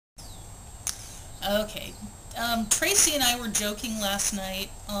Okay. Tracy and I were joking last night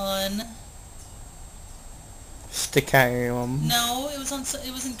on... Sticarium. No, it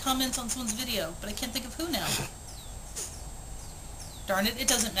was in comments on someone's video, but I can't think of who now. Darn it, it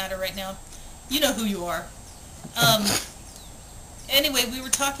doesn't matter right now. You know who you are. Um, anyway, we were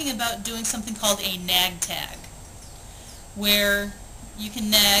talking about doing something called a nag tag, where you can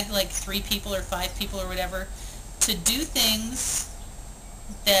nag like 3 people or 5 people or whatever to do things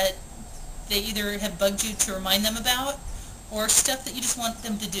that they either have bugged you to remind them about or stuff that you just want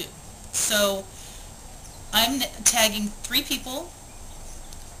them to do. So I'm tagging 3 people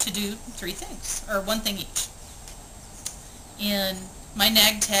to do 3 things, or 1 thing each. And my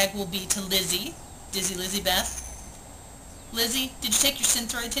nag tag will be to Lizzie, Dizzy Lizzie Beth. Lizzie, did you take your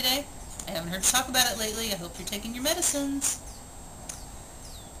Synthroid today? I haven't heard you talk about it lately. I hope you're taking your medicines.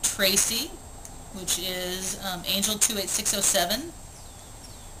 Tracy, which is Angel 28607.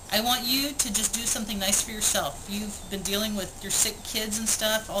 I want you to just do something nice for yourself. You've been dealing with your sick kids and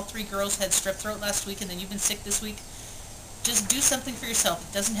stuff. All 3 girls had strep throat last week, and then you've been sick this week. Just do something for yourself.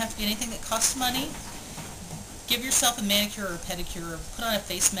 It doesn't have to be anything that costs money. Give yourself a manicure or a pedicure, or put on a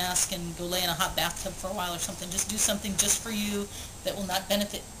face mask and go lay in a hot bathtub for a while or something. Just do something just for you that will not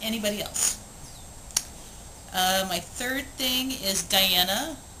benefit anybody else. My 3rd thing is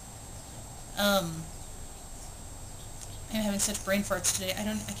Diana. I'm having such brain farts today. I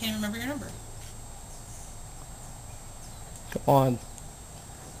can't even remember your number. Come on.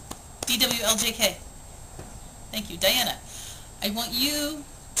 DWLJK. Thank you, Diana. I want you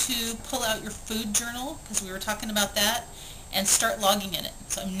to pull out your food journal, because we were talking about that, and start logging in it.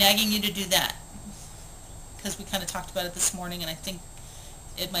 So I'm nagging you to do that, because we kind of talked about it this morning, and I think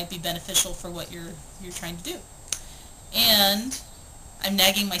it might be beneficial for what you're trying to do. And I'm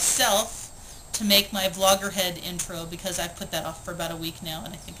nagging myself to make my Vloggerhead intro, because I've put that off for about a week now,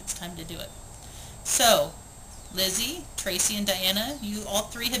 and I think it's time to do it. So, Lizzie, Tracy, and Diana, you all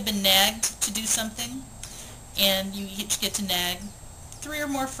 3 have been nagged to do something, and you each get to nag 3 or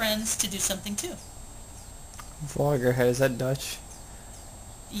more friends to do something too. Vloggerhead, is that Dutch?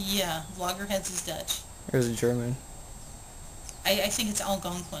 Yeah, Vloggerheads is Dutch. Or is it German? I think it's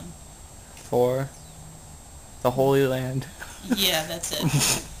Algonquin. For the Holy Land. Yeah, that's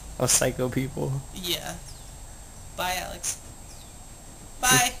it. Of psycho people. Yeah. Bye, Alex.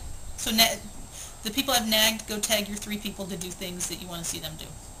 Bye. So the people I've nagged, go tag your 3 people to do things that you want to see them do.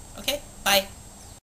 Okay? Bye.